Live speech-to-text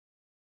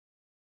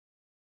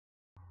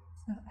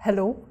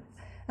Hello,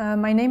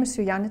 my name is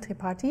Juliane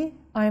Tripathi.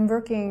 I am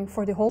working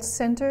for the Holst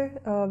Center,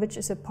 which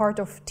is a part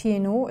of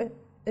TNO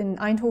in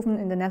Eindhoven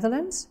in the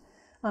Netherlands.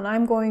 And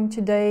I'm going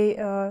today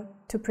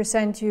to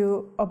present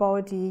you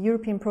about the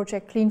European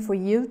project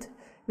Clean4Yield,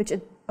 which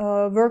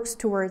works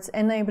towards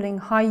enabling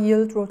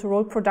high-yield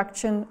roll-to-roll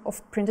production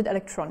of printed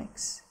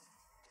electronics.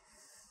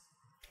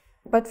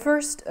 But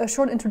first, a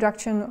short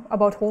introduction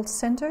about Holst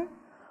Center.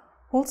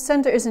 Holst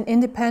Center is an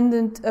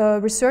independent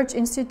research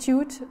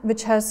institute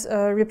which has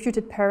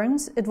reputed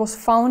parents. It was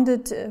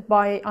founded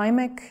by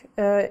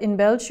IMEC in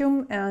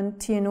Belgium and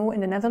TNO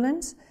in the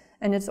Netherlands,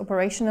 and it's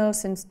operational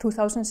since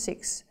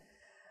 2006.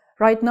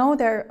 Right now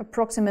there are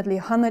approximately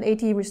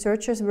 180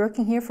 researchers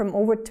working here from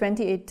over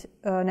 28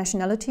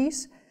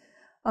 nationalities.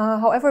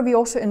 However, we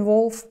also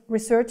involve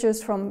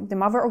researchers from the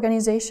mother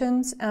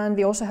organizations, and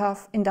we also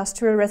have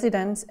industrial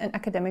residents and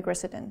academic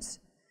residents.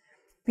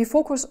 We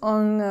focus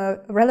on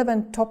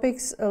relevant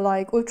topics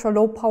like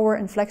ultra-low power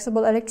and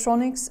flexible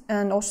electronics,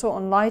 and also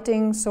on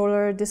lighting,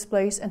 solar,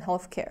 displays and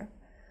healthcare.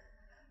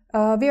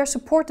 We are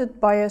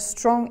supported by a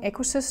strong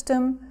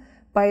ecosystem,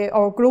 by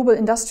our global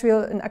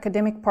industrial and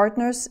academic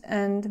partners,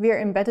 and we are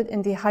embedded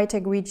in the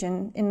high-tech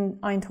region in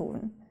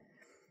Eindhoven.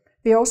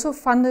 We are also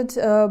funded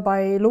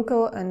by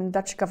local and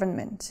Dutch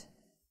government.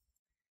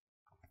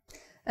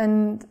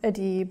 And at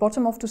the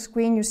bottom of the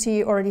screen you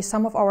see already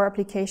some of our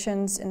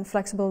applications in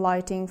flexible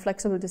lighting,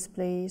 flexible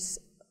displays,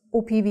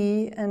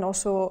 OPV and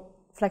also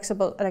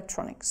flexible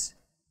electronics.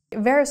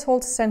 Where is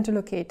Holst Center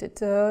located?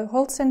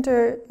 Holst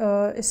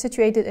Center is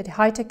situated at the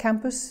high-tech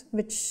campus,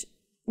 which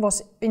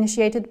was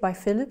initiated by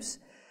Philips.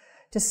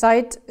 The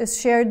site is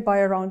shared by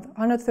around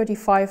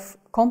 135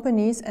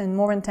 companies and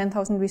more than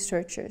 10,000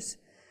 researchers.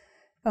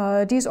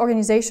 These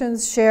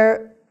organizations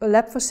share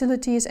lab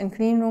facilities and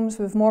clean rooms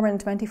with more than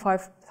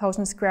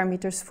 25,000 square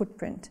meters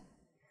footprint.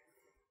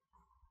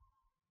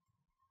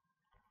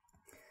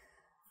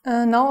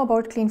 Now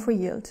about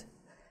Clean4Yield.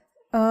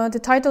 The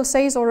title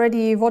says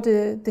already what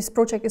this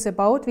project is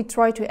about. We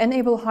try to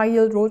enable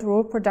high-yield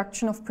roll-to-roll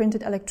production of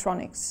printed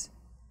electronics.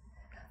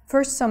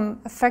 First,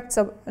 some facts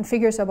and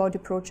figures about the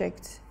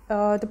project.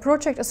 The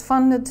project is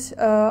funded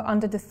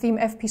under the theme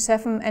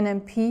FP7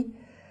 NMP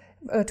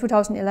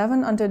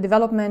 2011 under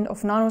development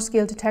of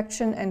nanoscale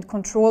detection and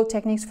control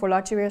techniques for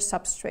large area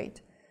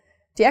substrate.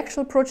 The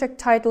actual project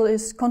title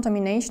is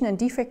Contamination and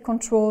Defect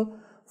Control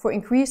for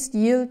Increased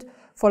Yield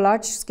for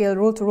Large-Scale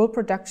Roll-to-Roll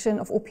Production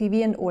of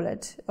OPV and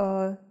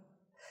OLED.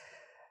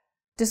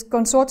 This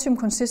consortium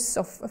consists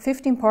of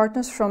 15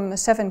 partners from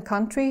 7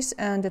 countries,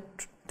 and the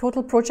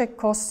total project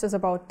cost is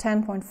about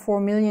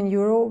 10.4 million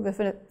euro with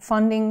a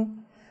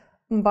funding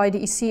by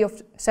the EC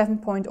of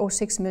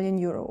 7.06 million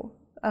euro.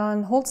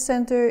 And Holst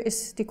Center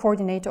is the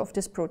coordinator of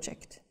this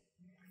project.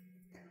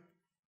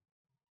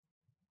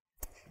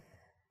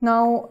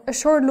 Now, a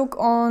short look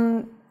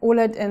on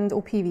OLED and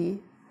OPV.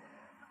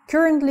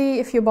 Currently,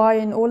 if you buy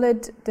an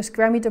OLED, the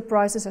square meter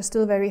prices are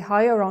still very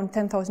high, around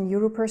 10,000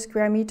 euro per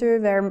square meter.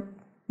 They're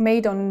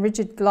made on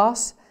rigid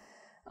glass,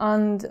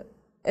 and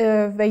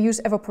they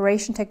use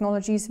evaporation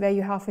technologies where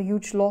you have a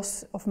huge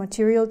loss of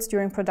materials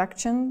during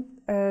production.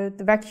 The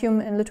vacuum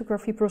and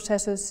lithography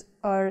processes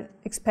are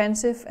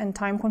expensive and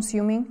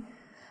time-consuming,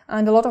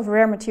 and a lot of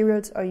rare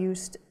materials are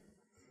used.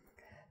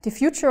 The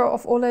future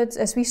of OLEDs,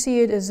 as we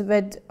see it, is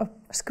that a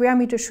square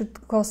meter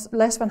should cost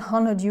less than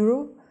 100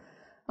 euro.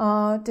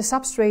 The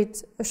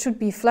substrate should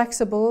be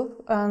flexible,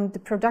 and the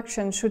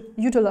production should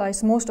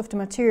utilize most of the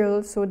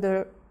material, so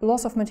the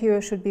loss of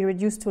material should be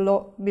reduced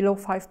to below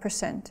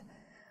 5%.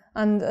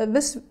 And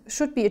this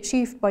should be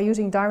achieved by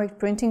using direct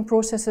printing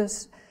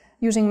processes,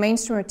 using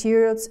mainstream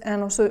materials,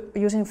 and also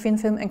using thin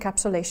film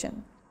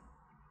encapsulation.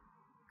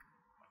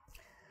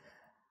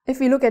 If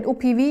we look at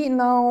OPV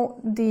now,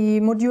 the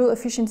module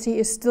efficiency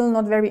is still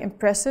not very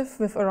impressive,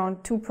 with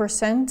around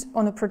 2%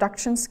 on a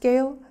production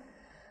scale.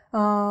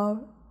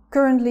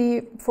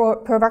 Currently,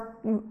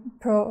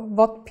 per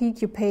watt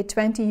peak you pay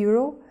 20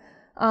 euro,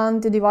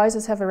 and the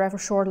devices have a rather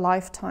short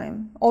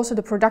lifetime. Also,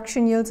 the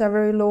production yields are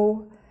very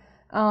low,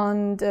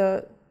 and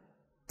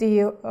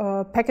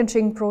the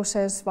packaging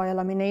process via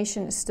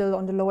lamination is still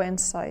on the low end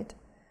side.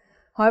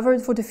 However,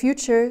 for the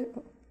future,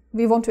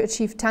 we want to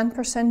achieve 10%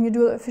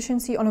 module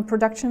efficiency on a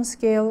production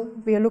scale.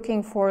 We are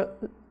looking for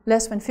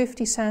less than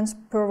 50 cents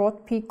per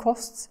watt peak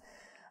costs,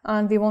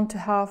 and we want to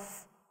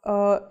have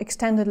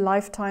extended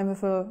lifetime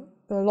with a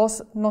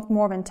loss not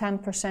more than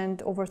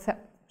 10% over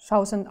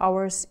 1,000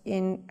 hours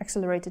in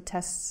accelerated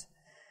tests.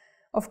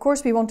 Of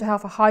course, we want to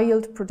have a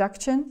high-yield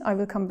production. I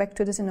will come back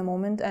to this in a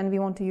moment, and we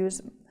want to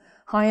use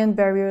high-end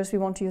barriers, we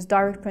want to use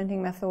direct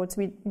printing methods,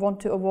 we want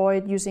to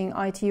avoid using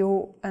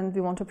ITO, and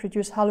we want to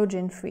produce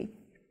halogen-free.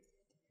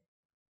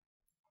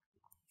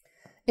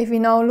 If we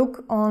now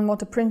look on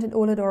what a printed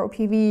OLED or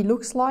OPV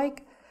looks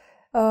like,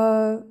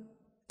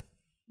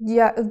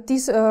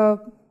 these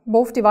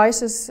both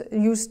devices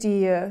use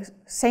the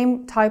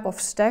same type of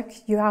stack.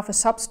 You have a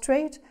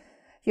substrate,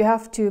 you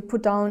have to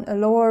put down a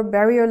lower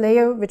barrier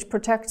layer which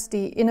protects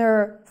the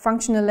inner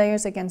functional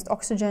layers against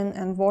oxygen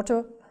and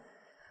water.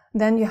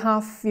 Then you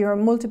have your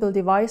multiple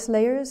device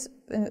layers.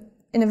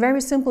 In a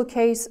very simple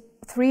case,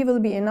 3 will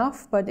be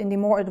enough, but in the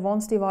more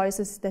advanced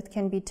devices that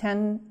can be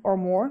 10 or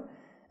more.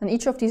 And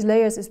each of these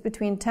layers is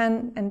between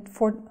 10 and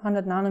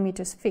 400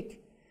 nanometers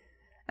thick.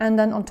 And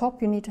then on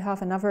top you need to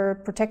have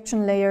another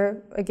protection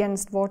layer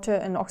against water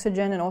and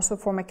oxygen and also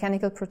for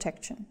mechanical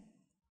protection.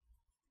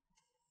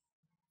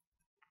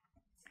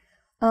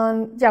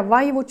 And yeah,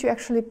 why would you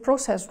actually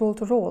process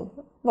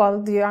roll-to-roll?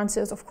 Well, the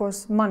answer is of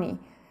course money.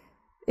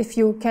 If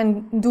you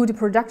can do the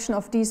production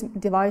of these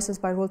devices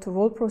by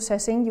roll-to-roll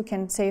processing, you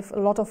can save a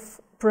lot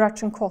of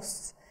production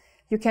costs.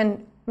 You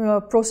can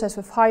process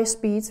with high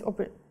speeds or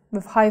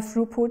with high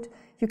throughput.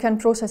 You can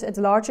process at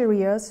large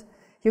areas.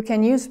 You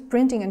can use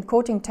printing and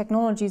coating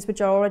technologies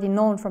which are already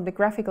known from the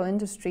graphical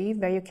industry,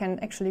 where you can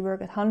actually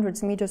work at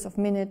hundreds of meters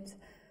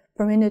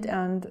per minute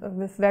and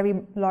with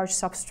very large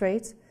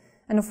substrates.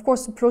 And of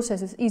course, the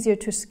process is easier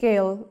to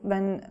scale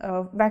than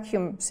a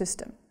vacuum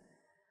system.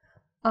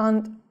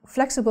 And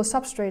flexible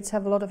substrates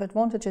have a lot of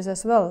advantages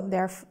as well.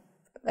 They're,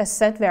 as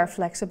said, they're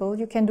flexible.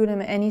 You can do them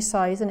in any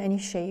size and any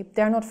shape.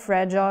 They're not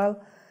fragile.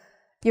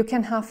 You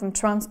can have them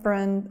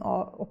transparent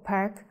or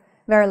opaque.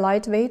 They're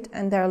lightweight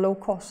and they're low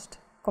cost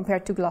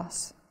compared to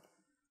glass.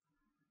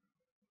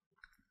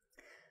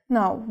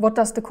 Now, what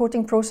does the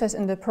coating process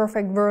in the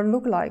perfect world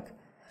look like?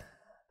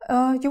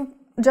 You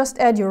just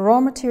add your raw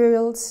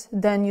materials,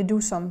 then you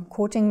do some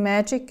coating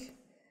magic,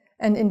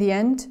 and in the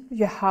end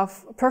you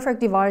have perfect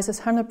devices,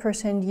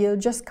 100%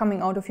 yield just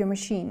coming out of your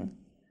machine.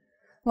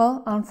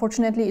 Well,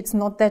 unfortunately it's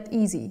not that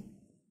easy.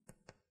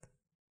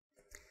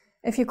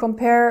 If you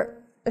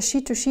compare a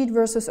sheet-to-sheet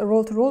versus a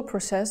roll-to-roll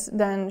process,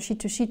 then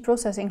sheet-to-sheet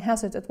processing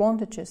has its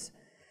advantages.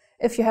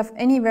 If you have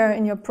anywhere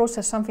in your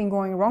process something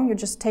going wrong, you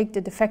just take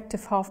the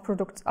defective half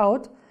products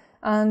out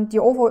and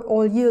your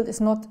overall yield is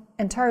not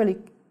entirely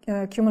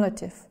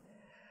cumulative.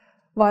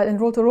 While in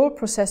roll-to-roll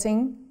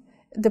processing,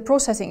 the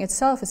processing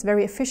itself is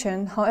very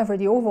efficient. However,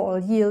 the overall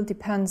yield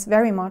depends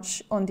very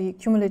much on the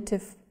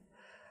cumulative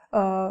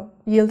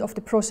yield of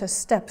the process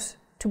steps.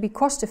 To be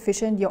cost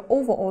efficient, your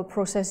overall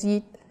process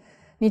yield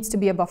needs to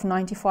be above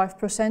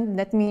 95%.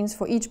 That means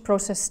for each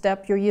process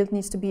step, your yield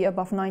needs to be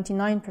above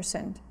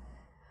 99%.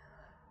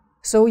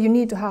 So you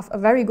need to have a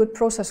very good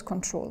process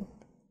control.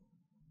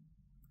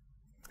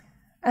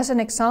 As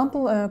an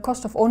example, a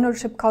cost of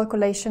ownership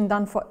calculation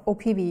done for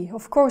OPV.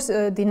 Of course,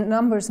 the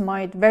numbers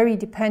might vary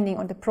depending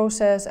on the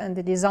process and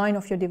the design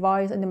of your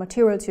device and the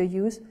materials you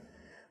use.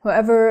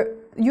 However,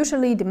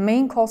 usually the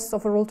main costs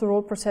of a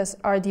roll-to-roll process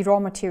are the raw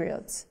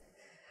materials.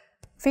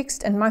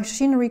 Fixed and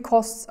machinery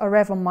costs are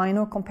rather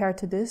minor compared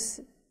to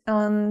this.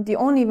 And the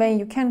only way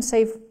you can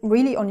save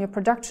really on your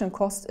production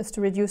costs is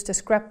to reduce the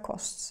scrap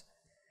costs.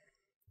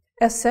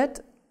 As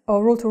said, a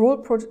roll-to-roll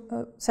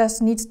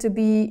process needs to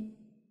be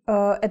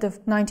at a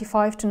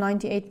 95 to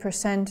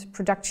 98%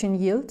 production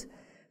yield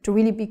to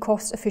really be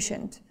cost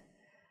efficient.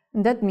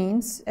 And that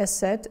means, as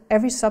said,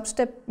 every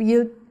sub-step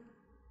yield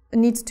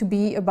needs to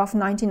be above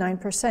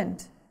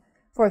 99%.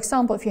 For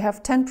example, if you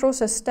have 10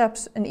 process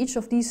steps and each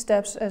of these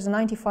steps has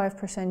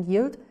 95%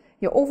 yield,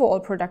 your overall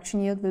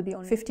production yield will be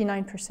on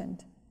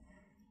 59%.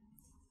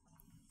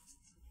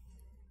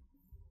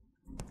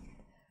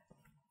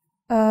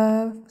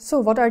 So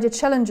what are the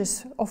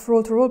challenges of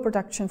roll-to-roll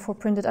production for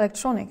printed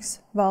electronics?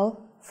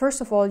 Well,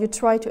 first of all, you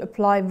try to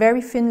apply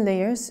very thin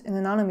layers in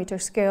a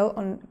nanometer scale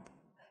on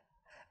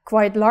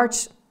quite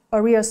large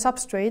area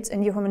substrates,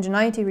 and your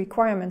homogeneity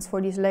requirements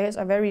for these layers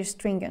are very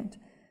stringent.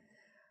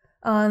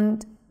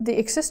 And the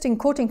existing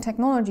coating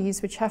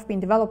technologies which have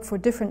been developed for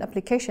different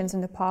applications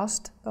in the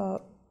past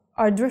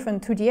are driven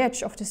to the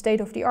edge of the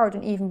state of the art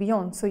and even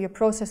beyond. So your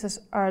processes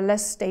are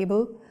less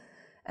stable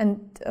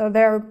and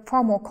they're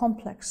far more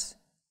complex.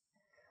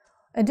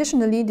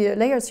 Additionally, the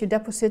layers you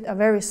deposit are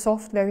very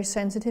soft, very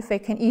sensitive. They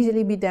can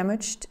easily be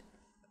damaged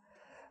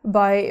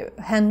by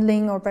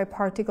handling or by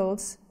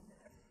particles.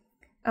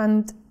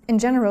 And in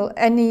general,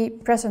 any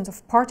presence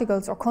of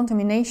particles or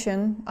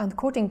contamination and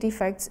coating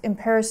defects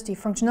impairs the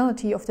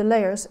functionality of the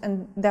layers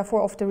and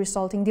therefore of the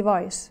resulting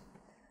device.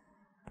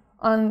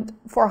 And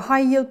for high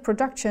yield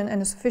production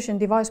and a sufficient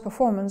device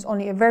performance,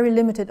 only a very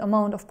limited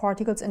amount of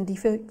particles and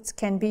defects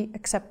can be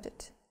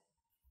accepted.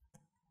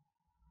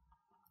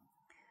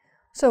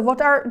 So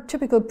what are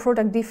typical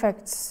product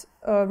defects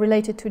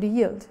related to the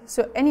yield?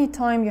 So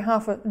anytime you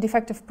have a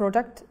defective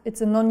product,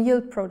 it's a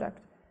non-yield product.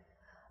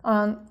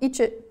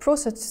 Each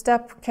process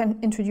step can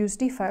introduce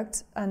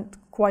defects and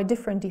quite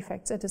different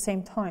defects at the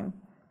same time.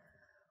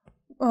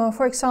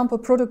 For example,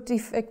 product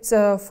defects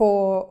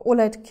for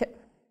OLED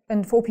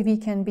and for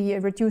OPV can be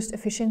a reduced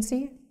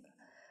efficiency,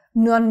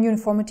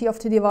 non-uniformity of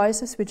the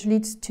devices, which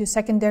leads to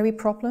secondary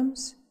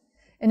problems.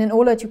 In an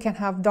OLED you can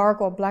have dark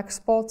or black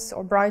spots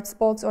or bright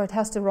spots, or it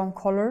has the wrong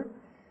color.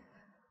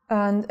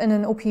 And in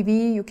an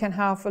OPV you can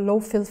have low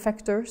fill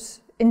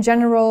factors. In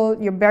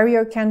general, your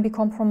barrier can be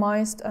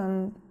compromised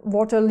and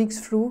water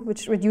leaks through,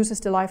 which reduces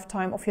the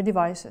lifetime of your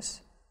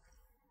devices.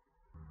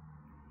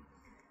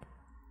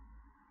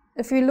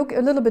 If we look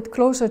a little bit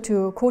closer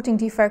to coating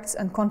defects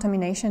and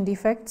contamination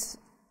defects,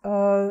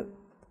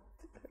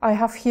 I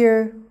have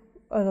here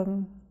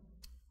an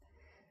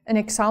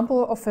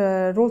example of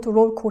a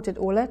roll-to-roll coated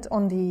OLED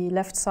on the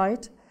left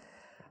side,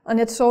 and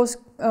it shows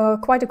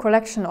quite a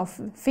collection of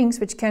things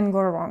which can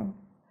go wrong.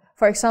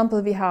 For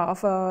example, we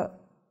have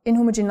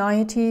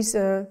inhomogeneities,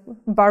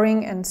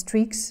 barring and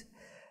streaks,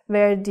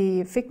 where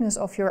the thickness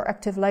of your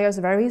active layers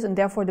varies and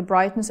therefore the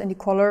brightness and the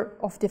color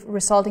of the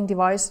resulting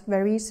device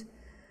varies.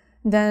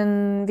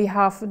 Then we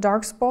have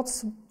dark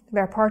spots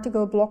where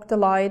particles block the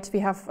light. We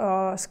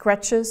have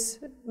scratches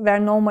where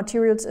no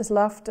materials is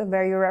left,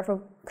 where you ever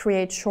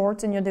create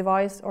shorts in your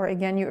device, or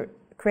again you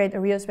create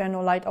areas where no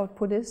light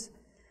output is.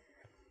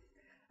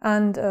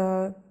 And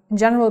in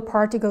general,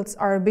 particles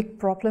are a big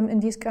problem in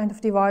these kind of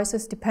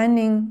devices.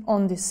 Depending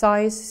on the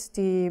size,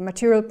 the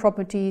material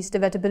properties, the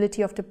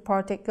wettability of the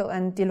particle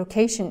and the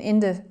location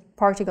in the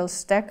particle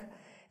stack,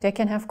 they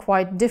can have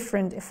quite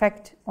different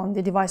effect on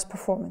the device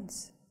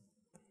performance.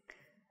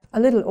 A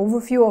little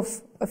overview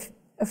of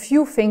a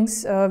few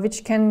things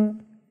which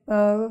can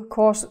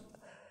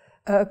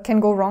can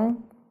go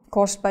wrong,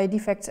 caused by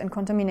defects and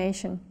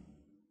contamination.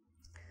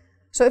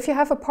 So if you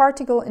have a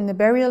particle in the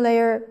barrier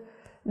layer,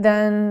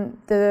 then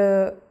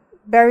the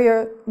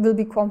barrier will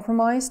be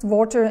compromised.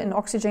 Water and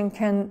oxygen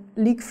can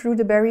leak through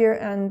the barrier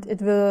and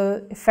it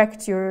will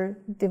affect your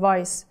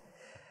device.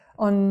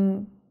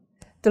 On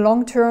the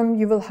long term,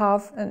 you will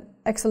have an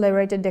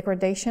accelerated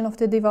degradation of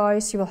the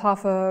device. You will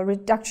have a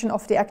reduction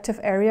of the active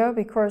area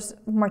because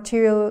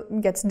material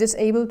gets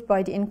disabled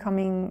by the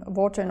incoming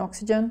water and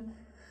oxygen.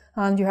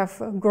 And you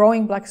have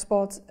growing black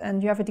spots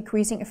and you have a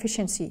decreasing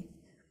efficiency.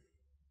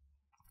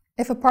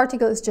 If a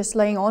particle is just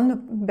laying on the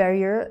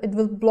barrier, it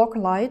will block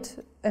light,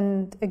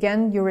 and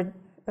again your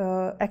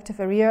active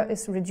area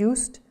is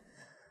reduced.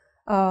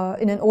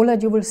 In an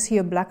OLED you will see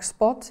a black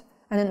spot,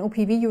 and in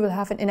OPV you will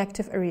have an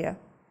inactive area.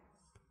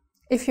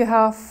 If you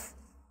have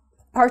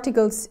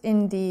particles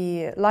in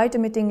the light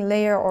emitting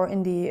layer or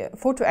in the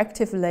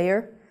photoactive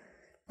layer,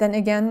 then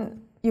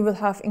again you will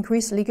have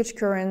increased leakage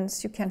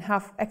currents, you can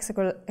have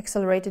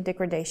accelerated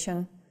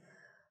degradation.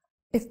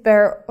 If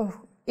they're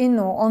in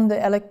or on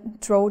the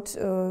electrode,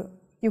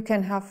 you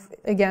can have,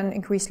 again,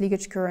 increased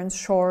leakage currents,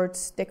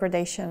 shorts,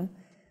 degradation.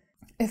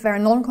 If there are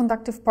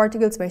non-conductive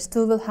particles, they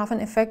still will have an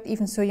effect,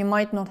 even so you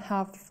might not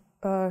have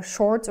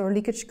shorts or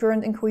leakage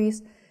current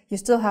increase. You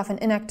still have an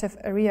inactive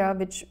area,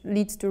 which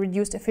leads to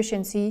reduced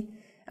efficiency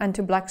and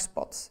to black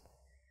spots.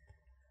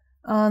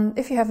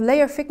 If you have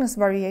layer thickness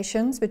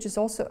variations, which is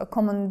also a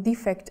common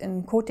defect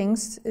in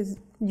coatings,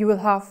 you will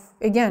have,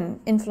 again,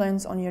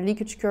 influence on your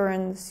leakage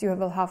currents, you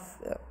will have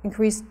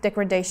increased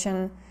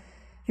degradation,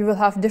 you will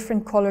have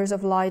different colors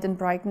of light and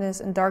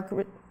brightness and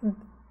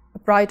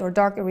bright or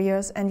dark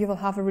areas, and you will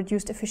have a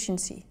reduced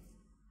efficiency.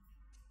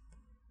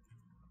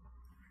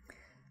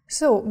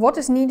 So, what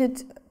is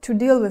needed to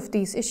deal with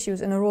these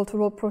issues in a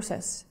roll-to-roll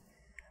process?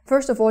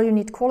 First of all, you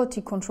need quality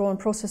control and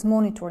process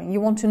monitoring.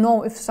 You want to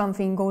know if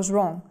something goes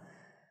wrong.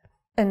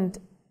 And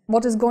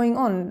what is going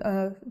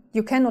on?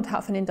 You cannot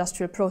have an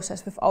industrial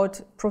process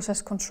without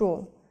process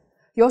control.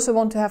 You also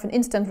want to have an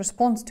instant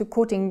response to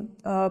coating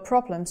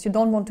problems. You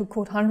don't want to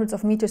coat hundreds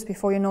of meters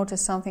before you notice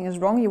something is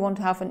wrong. You want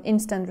to have an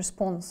instant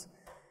response.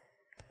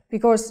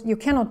 Because you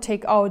cannot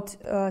take out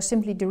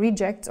simply the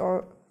rejects,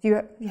 or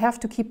you have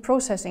to keep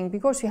processing.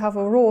 Because you have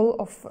a roll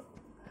of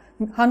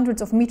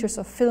hundreds of meters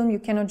of film, you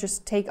cannot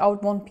just take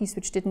out one piece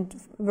which didn't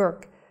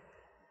work.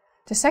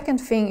 The second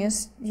thing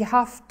is you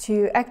have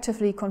to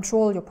actively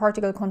control your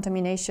particle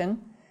contamination.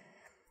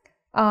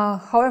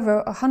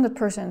 However,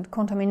 100%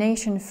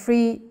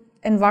 contamination-free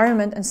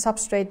environment and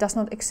substrate does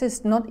not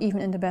exist, not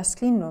even in the best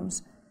clean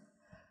rooms.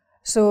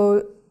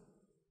 So,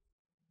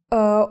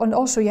 and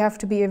also you have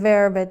to be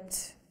aware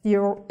that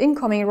your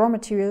incoming raw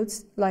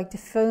materials, like the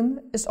film,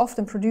 is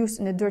often produced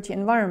in a dirty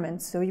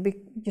environment. So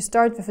you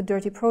start with a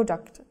dirty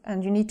product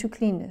and you need to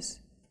clean this.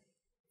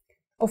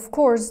 Of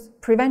course,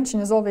 prevention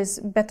is always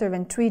better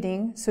than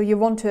treating, so you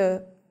want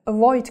to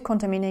avoid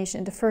contamination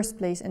in the first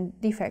place and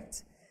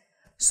defects.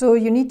 So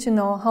you need to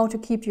know how to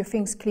keep your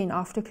things clean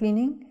after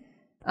cleaning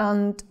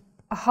and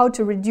how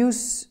to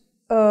reduce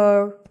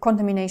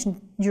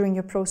contamination during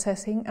your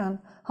processing and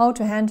how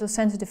to handle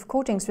sensitive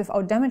coatings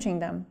without damaging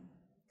them.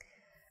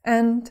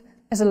 And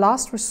as a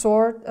last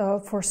resort,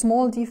 for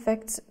small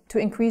defects to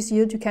increase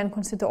yield, you can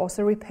consider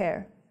also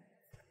repair.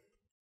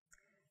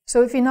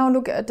 So if we now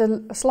look at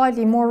a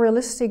slightly more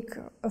realistic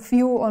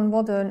view on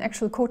what an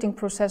actual coating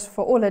process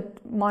for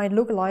OLED might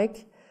look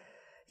like,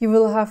 you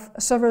will have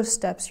several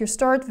steps. You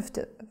start with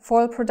the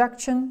foil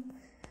production,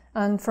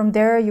 and from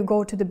there you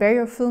go to the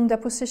barrier film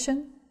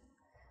deposition,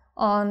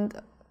 and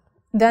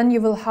then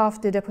you will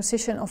have the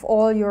deposition of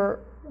all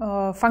your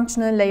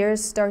functional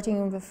layers,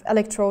 starting with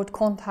electrode,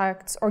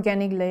 contacts,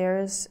 organic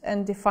layers,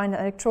 and the final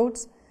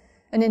electrodes.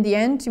 And in the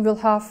end, you will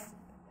have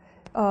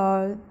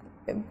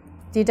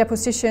the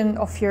deposition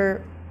of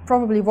your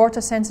probably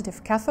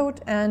water-sensitive cathode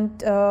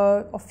and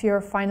of your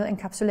final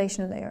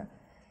encapsulation layer.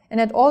 And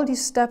at all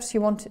these steps,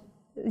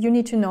 you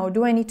need to know: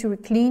 do I need to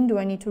clean? Do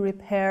I need to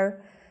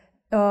repair?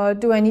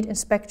 Do I need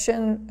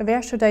inspection?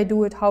 Where should I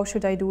do it? How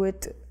should I do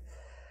it?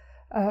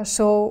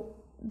 So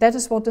that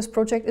is what this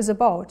project is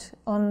about.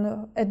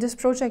 At this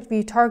project,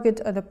 we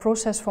target the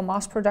process for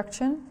mass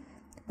production,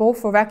 both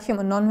for vacuum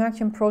and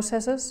non-vacuum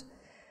processes.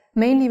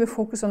 Mainly we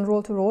focus on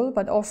roll-to-roll,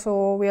 but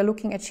also we are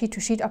looking at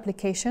sheet-to-sheet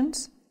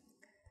applications.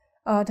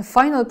 The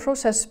final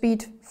process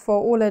speed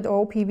for OLED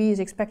or OPV is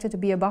expected to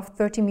be above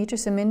 30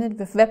 meters a minute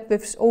with web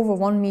widths over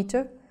 1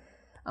 meter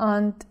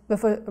and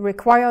with a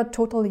required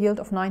total yield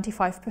of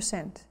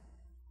 95%.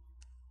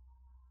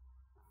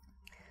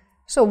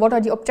 So what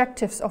are the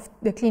objectives of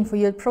the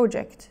Clean4Yield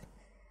project?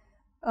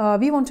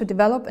 We want to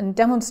develop and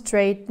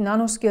demonstrate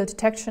nanoscale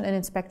detection and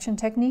inspection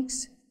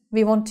techniques.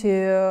 We want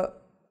to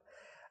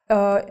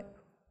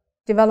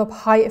develop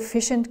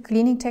high-efficient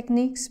cleaning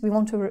techniques. We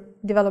want to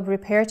develop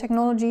repair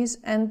technologies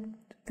and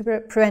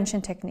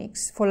prevention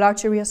techniques for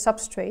large area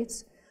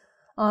substrates.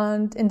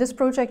 And in this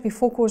project, we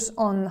focus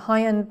on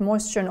high-end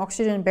moisture and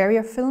oxygen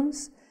barrier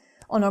films,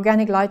 on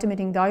organic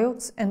light-emitting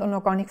diodes, and on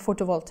organic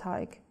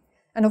photovoltaic.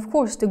 And of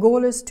course, the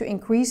goal is to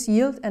increase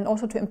yield and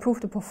also to improve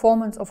the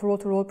performance of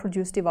roll-to-roll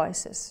produced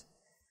devices.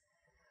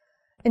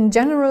 In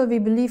general, we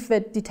believe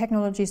that the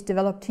technologies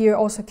developed here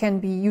also can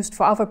be used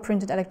for other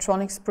printed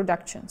electronics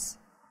productions.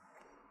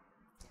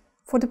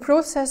 For the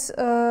process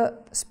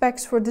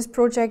specs for this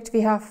project, we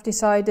have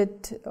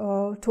decided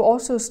to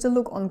also still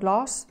look on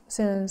glass,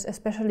 since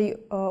especially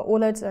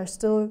OLEDs are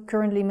still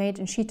currently made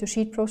in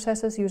sheet-to-sheet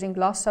processes using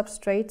glass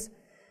substrates.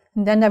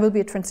 And then there will be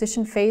a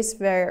transition phase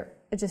where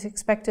it is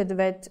expected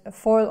that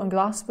foil on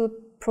glass will be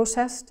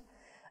processed.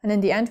 And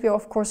in the end, we are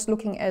of course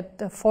looking at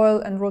the foil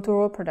and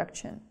roll-to-roll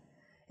production.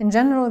 In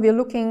general, we are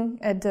looking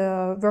at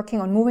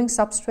working on moving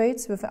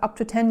substrates with up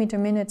to 10 meter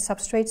minute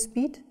substrate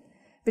speed,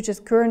 which is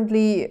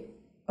currently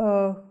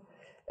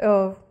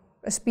a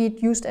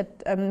speed used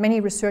at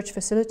many research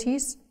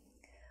facilities.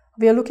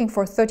 We are looking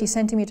for 30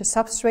 centimeter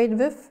substrate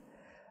width,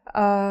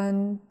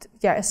 and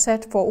as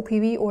said, for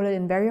OPV, OLED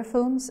and barrier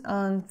films,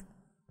 and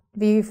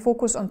we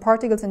focus on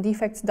particles and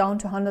defects down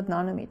to 100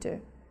 nanometer.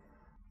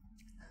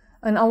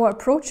 And our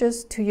approach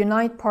is to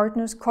unite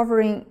partners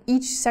covering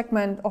each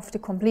segment of the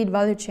complete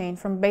value chain,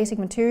 from basic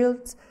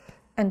materials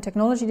and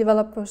technology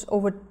developers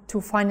over to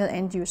final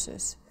end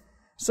users.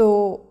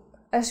 So,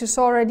 as you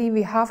saw already,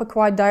 we have a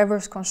quite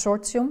diverse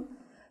consortium.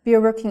 We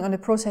are working on the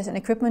process and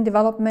equipment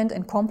development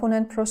and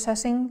component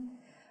processing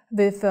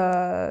with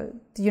the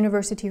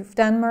University of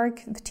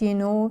Denmark, the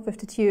TNO, with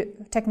the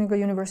Technical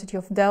University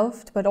of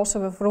Delft, but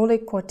also with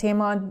Rohlik,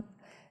 Cortema,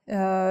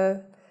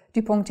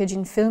 DuPont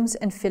Teijin Films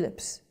and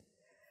Philips.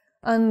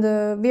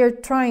 And we are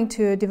trying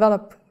to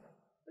develop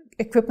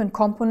equipment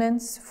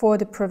components for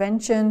the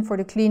prevention, for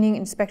the cleaning,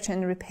 inspection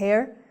and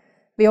repair.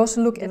 We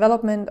also look at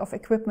development of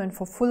equipment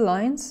for full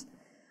lines,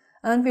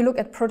 and we look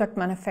at product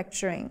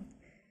manufacturing.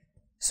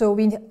 So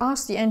we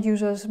ask the end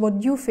users, what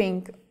do you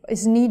think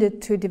is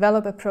needed to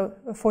develop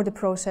for the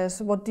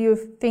process? What do you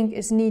think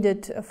is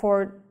needed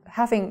for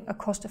having a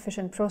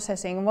cost-efficient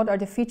processing? What are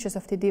the features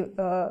of the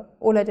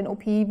OLED and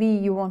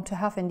OPV you want to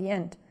have in the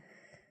end?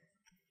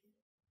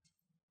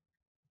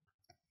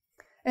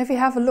 If we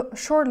have a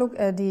short look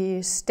at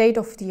the state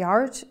of the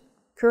art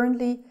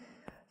currently,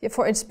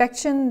 for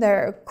inspection,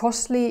 there are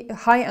costly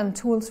high-end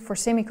tools for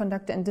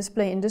semiconductor and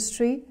display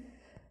industry.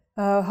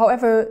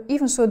 However,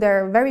 even so,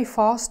 they're very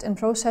fast in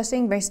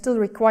processing. They still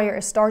require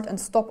a start and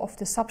stop of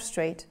the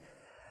substrate.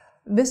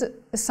 This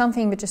is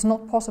something which is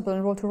not possible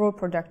in roll-to-roll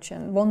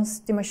production. Once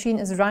the machine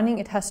is running,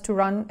 it has to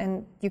run,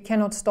 and you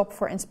cannot stop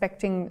for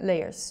inspecting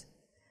layers.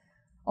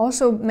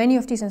 Also, many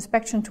of these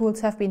inspection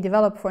tools have been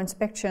developed for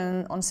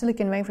inspection on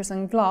silicon wafers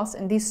and glass,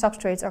 and these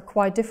substrates are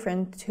quite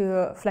different to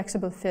a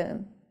flexible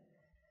film.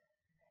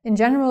 In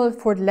general,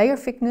 for the layer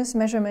thickness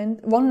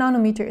measurement, 1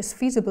 nanometer is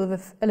feasible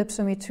with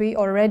ellipsometry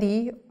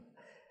already,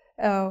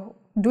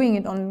 doing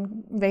it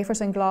on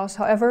wafers and glass.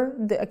 However,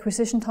 the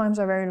acquisition times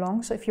are very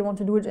long, so if you want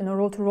to do it in a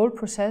roll-to-roll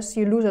process,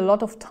 you lose a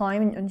lot of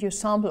time and you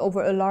sample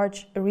over a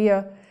large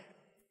area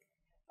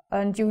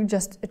and you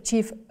just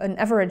achieve an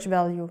average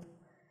value.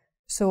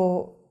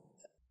 So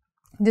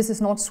this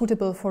is not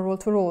suitable for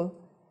roll-to-roll.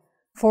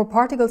 For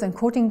particles and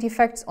coating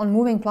defects on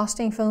moving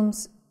plastic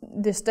films,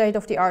 the state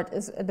of the art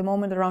is at the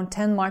moment around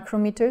 10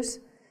 micrometers.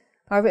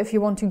 However, if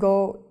you want to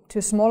go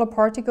to smaller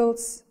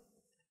particles,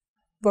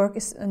 work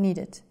is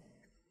needed.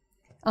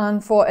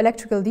 And for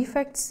electrical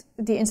defects,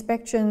 the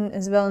inspection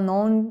is well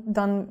known,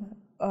 done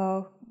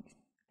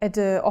at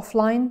the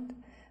offline.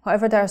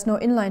 However, there is no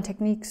inline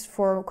techniques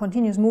for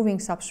continuous moving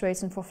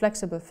substrates and for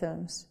flexible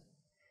films.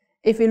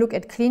 If we look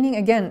at cleaning,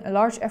 again, a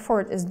large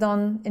effort is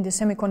done in the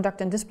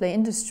semiconductor and display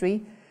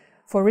industry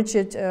for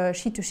rigid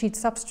sheet-to-sheet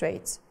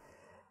substrates.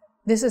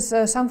 This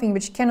is something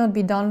which cannot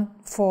be done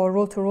for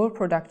roll-to-roll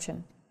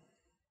production.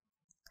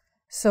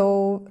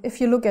 So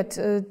if you look at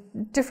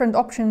different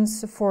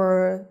options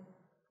for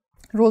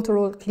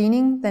roll-to-roll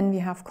cleaning, then we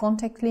have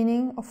contact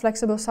cleaning of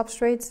flexible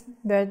substrates,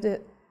 where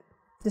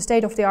the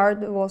state of the art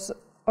was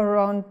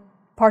around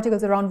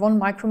particles around 1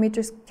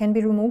 micrometer can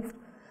be removed.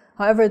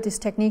 However, these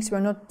techniques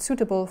were not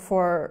suitable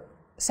for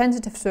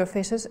sensitive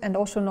surfaces and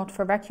also not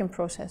for vacuum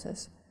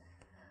processes.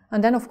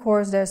 And then, of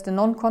course, there's the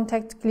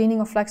non-contact cleaning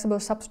of flexible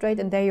substrate,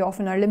 and there you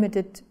often are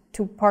limited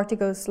to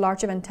particles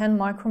larger than 10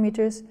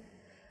 micrometers.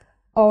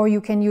 Or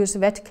you can use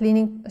wet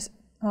cleaning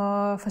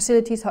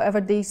facilities,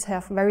 however, these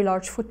have very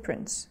large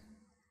footprints.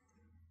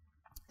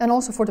 And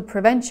also for the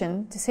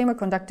prevention, the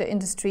semiconductor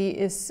industry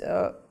is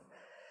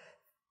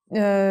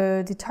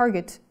the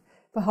target.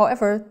 But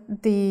however,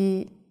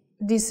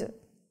 these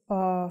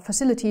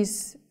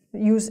facilities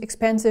use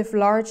expensive,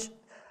 large,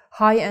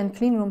 high-end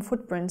cleanroom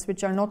footprints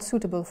which are not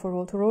suitable for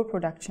roll-to-roll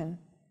production.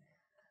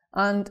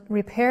 And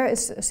repair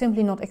is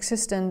simply not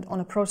existent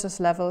on a process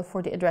level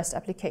for the addressed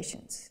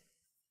applications.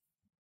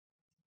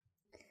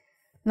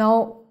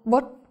 Now,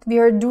 what we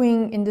are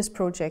doing in this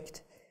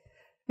project,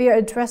 we are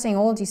addressing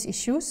all these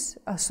issues.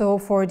 So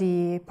for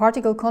the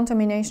particle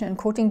contamination and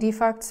coating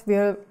defects, we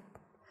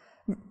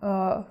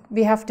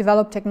have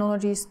developed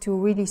technologies to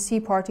really see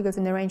particles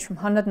in the range from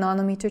 100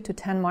 nanometer to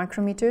 10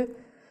 micrometer,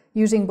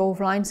 using both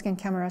line scan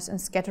cameras and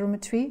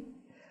scatterometry.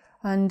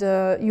 And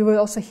you will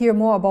also hear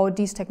more about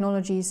these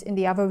technologies in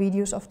the other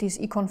videos of this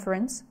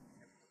e-conference.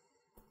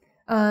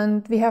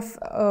 And we have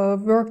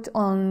worked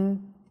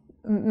on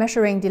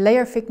measuring the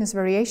layer thickness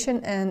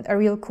variation and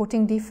areal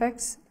coating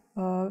defects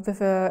with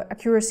an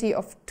accuracy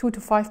of 2 to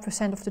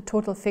 5% of the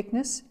total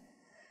thickness.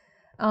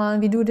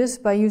 And we do this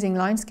by using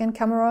line scan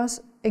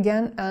cameras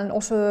again, and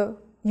also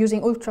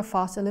using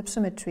ultra-fast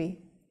ellipsometry.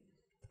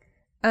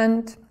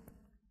 And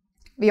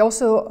we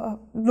also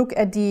look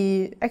at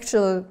the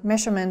actual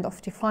measurement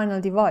of the final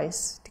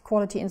device, the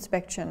quality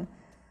inspection.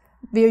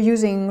 We are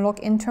using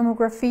lock-in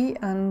thermography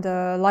and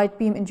light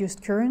beam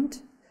induced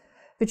current,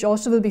 which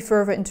also will be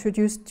further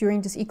introduced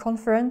during this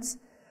e-conference.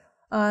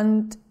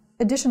 And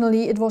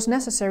additionally, it was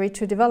necessary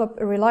to develop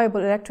a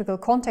reliable electrical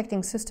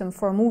contacting system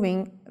for a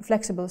moving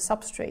flexible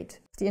substrate.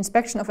 The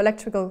inspection of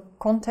electrical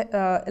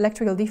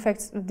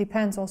defects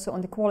depends also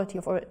on the quality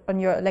of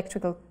your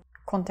electrical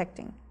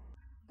contacting.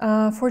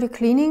 For the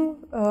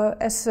cleaning,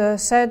 as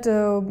said,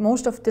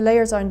 most of the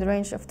layers are in the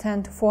range of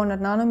 10 to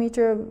 400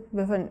 nanometer,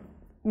 with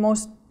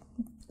most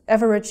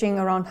averaging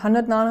around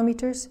 100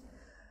 nanometers.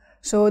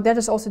 So that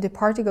is also the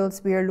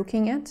particles we are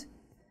looking at.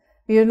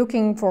 We are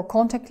looking for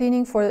contact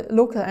cleaning for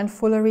local and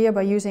full area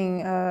by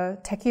using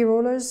tacky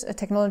rollers, a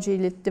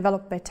technology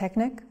developed by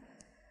Technic.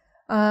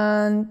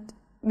 And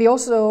we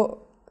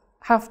also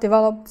have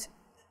developed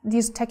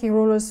these tacky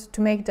rollers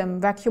to make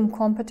them vacuum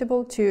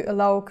compatible to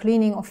allow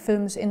cleaning of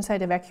films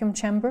inside a vacuum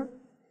chamber.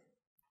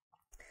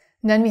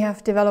 And then we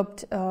have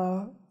developed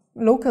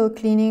local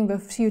cleaning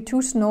with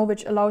CO2 snow,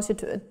 which allows you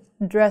to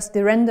address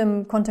the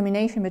random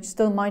contamination which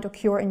still might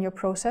occur in your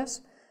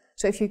process.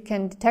 So if you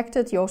can detect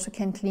it, you also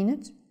can clean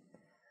it.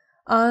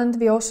 And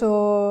we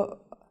also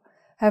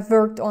have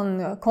worked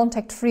on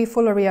contact-free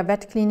full area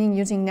wet cleaning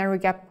using narrow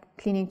gap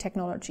cleaning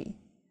technology.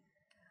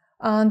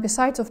 And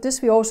besides of this,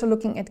 we're also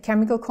looking at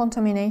chemical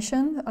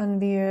contamination,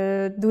 and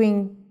we're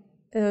doing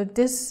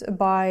this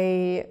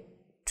by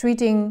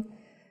treating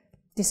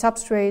the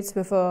substrates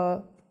with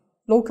a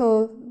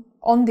local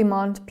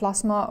on-demand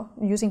plasma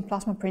using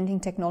plasma printing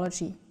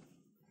technology.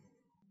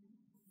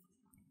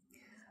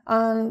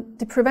 And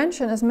the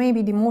prevention is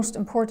maybe the most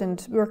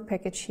important work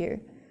package here,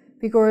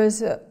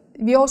 because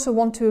we also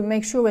want to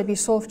make sure that we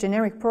solve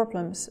generic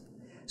problems.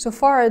 So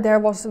far, there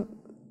was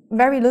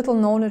very little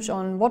knowledge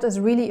on what is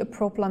really a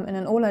problem in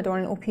an OLED or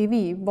an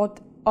OPV. What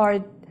are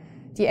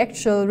the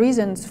actual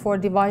reasons for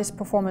device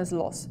performance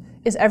loss?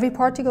 Is every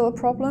particle a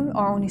problem?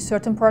 Are only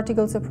certain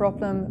particles a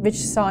problem? Which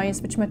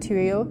size, which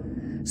material?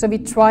 So we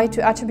try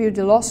to attribute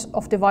the loss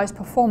of device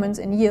performance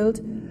and yield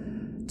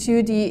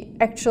to the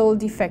actual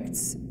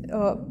defects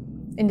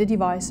in the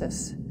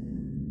devices.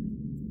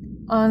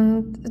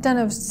 And then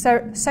a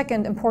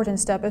second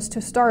important step is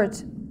to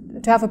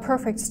have a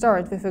perfect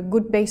start with a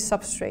good base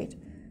substrate.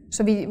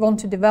 So we want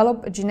to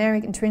develop a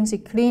generic,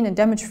 intrinsic, clean and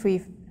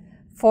damage-free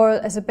foil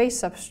as a base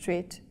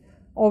substrate,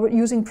 or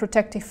using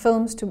protective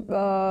films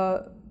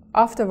to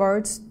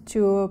afterwards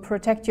to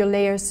protect your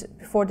layers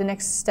before the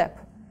next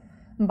step.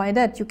 And by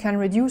that you can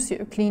reduce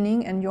your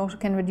cleaning and you also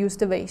can reduce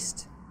the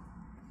waste.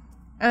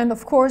 And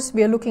of course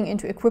we are looking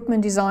into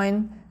equipment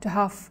design to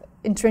have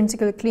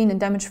intrinsically clean and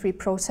damage-free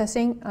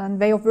processing and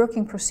way of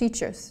working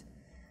procedures.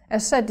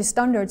 As said, the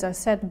standards are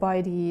set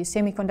by the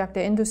semiconductor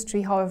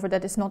industry, however,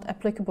 that is not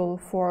applicable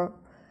for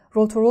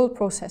roll-to-roll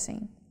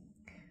processing.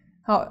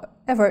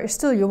 However,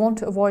 still you want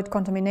to avoid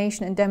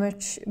contamination and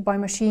damage by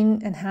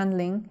machine and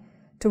handling,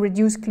 to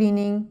reduce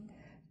cleaning,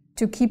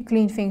 to keep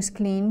clean things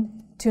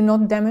clean, to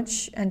not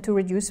damage and to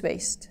reduce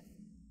waste.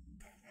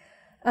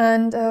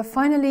 And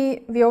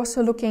finally, we're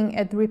also looking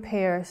at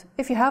repairs.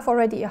 If you have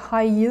already a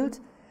high yield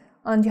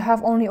and you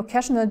have only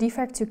occasional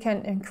defects, you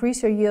can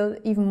increase your yield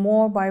even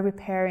more by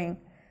repairing.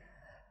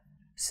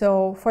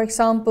 So, for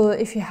example,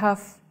 if you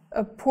have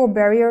a poor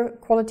barrier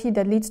quality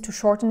that leads to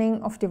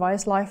shortening of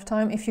device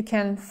lifetime, if you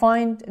can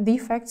find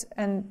defects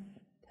and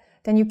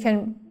then you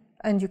can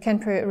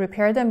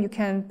repair them, you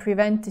can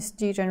prevent this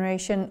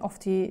degeneration of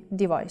the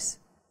device.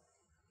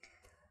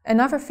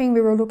 Another thing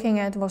we were looking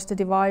at was the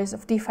device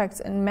of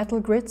defects in metal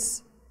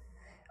grids.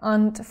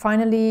 And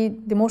finally,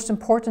 the most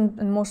important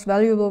and most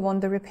valuable one,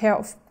 the repair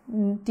of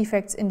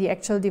defects in the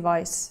actual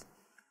device.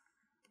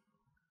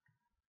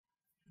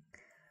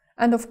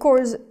 And of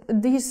course,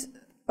 these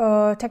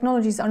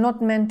technologies are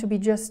not meant to be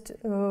just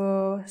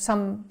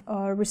some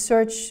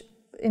research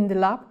in the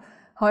lab.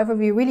 However,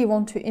 we really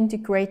want to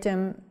integrate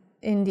them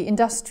in the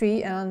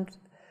industry, and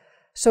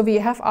so we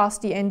have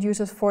asked the end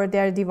users for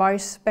their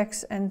device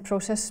specs and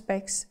process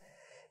specs.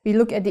 We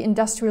look at the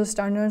industrial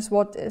standards,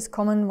 what is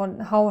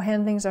common, how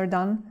handlings are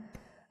done.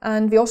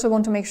 And we also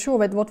want to make sure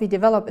that what we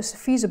develop is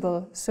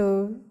feasible.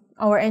 So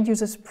our end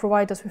users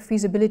provide us with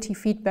feasibility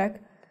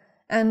feedback.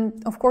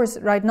 And of course,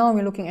 right now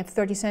we're looking at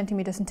 30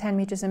 centimeters and 10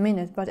 meters a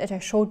minute. But as I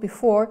showed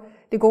before,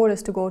 the goal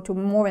is to go to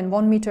more than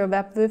 1 meter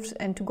web widths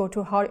and to go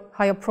to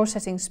higher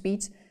processing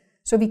speeds.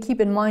 So we keep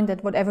in mind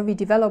that whatever we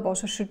develop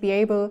also should be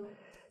able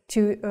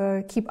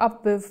to keep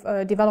up with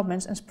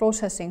developments and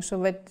processing,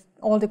 so that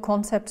all the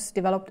concepts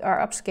developed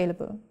are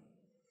upscalable.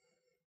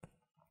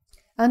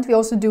 And we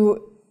also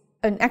do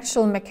an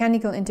actual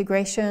mechanical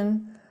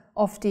integration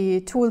of the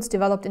tools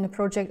developed in the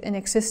project in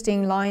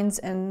existing lines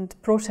and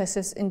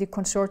processes in the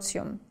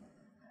consortium.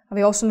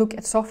 We also look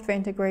at software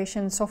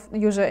integration,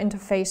 user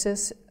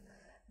interfaces.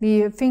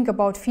 We think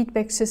about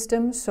feedback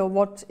systems. So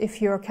what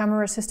if your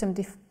camera system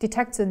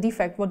detects a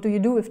defect? What do you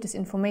do with this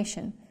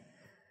information?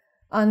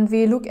 And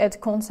we look at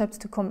concepts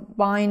to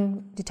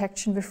combine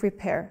detection with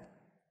repair.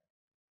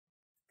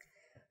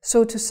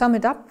 So to sum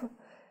it up,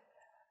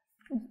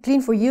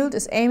 Clean4Yield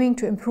is aiming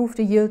to improve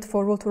the yield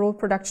for roll-to-roll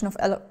production of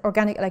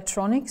organic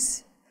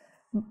electronics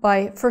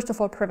by, first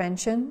of all,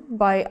 prevention,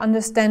 by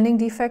understanding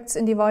defects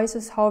in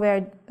devices,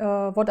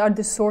 what are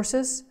the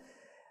sources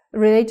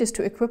related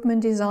to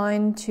equipment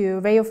design, to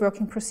way of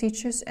working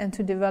procedures, and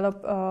to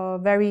develop a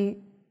very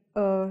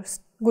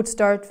good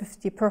start with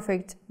the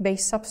perfect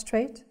base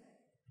substrate.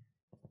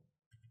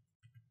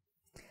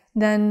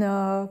 Then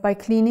by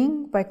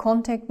cleaning, by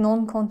contact,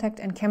 non-contact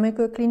and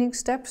chemical cleaning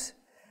steps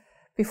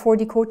before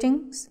the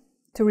coatings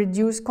to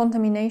reduce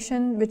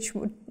contamination which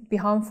would be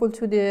harmful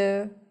to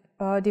the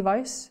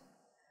device.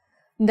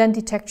 And then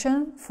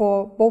detection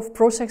for both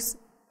process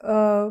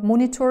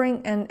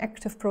monitoring and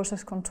active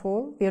process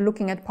control. We are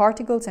looking at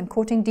particles and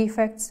coating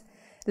defects,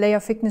 layer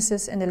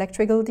thicknesses and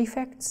electrical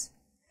defects.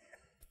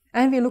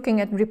 And we're looking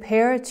at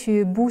repair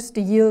to boost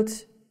the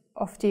yield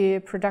of the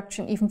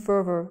production even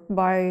further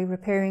by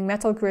repairing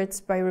metal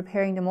grids, by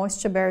repairing the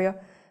moisture barrier,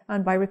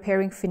 and by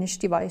repairing finished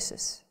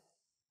devices.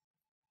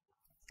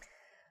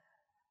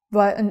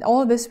 And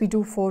all this we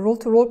do for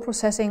roll-to-roll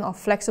processing of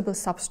flexible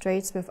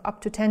substrates with up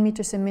to 10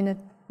 meters a minute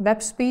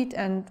web speed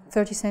and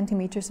 30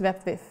 centimeters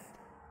web width.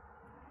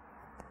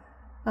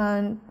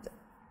 And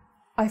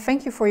I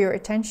thank you for your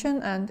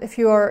attention, and if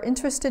you are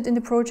interested in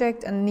the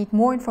project and need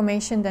more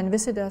information, then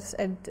visit us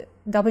at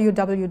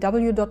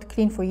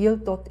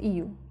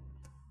www.clean4yield.eu.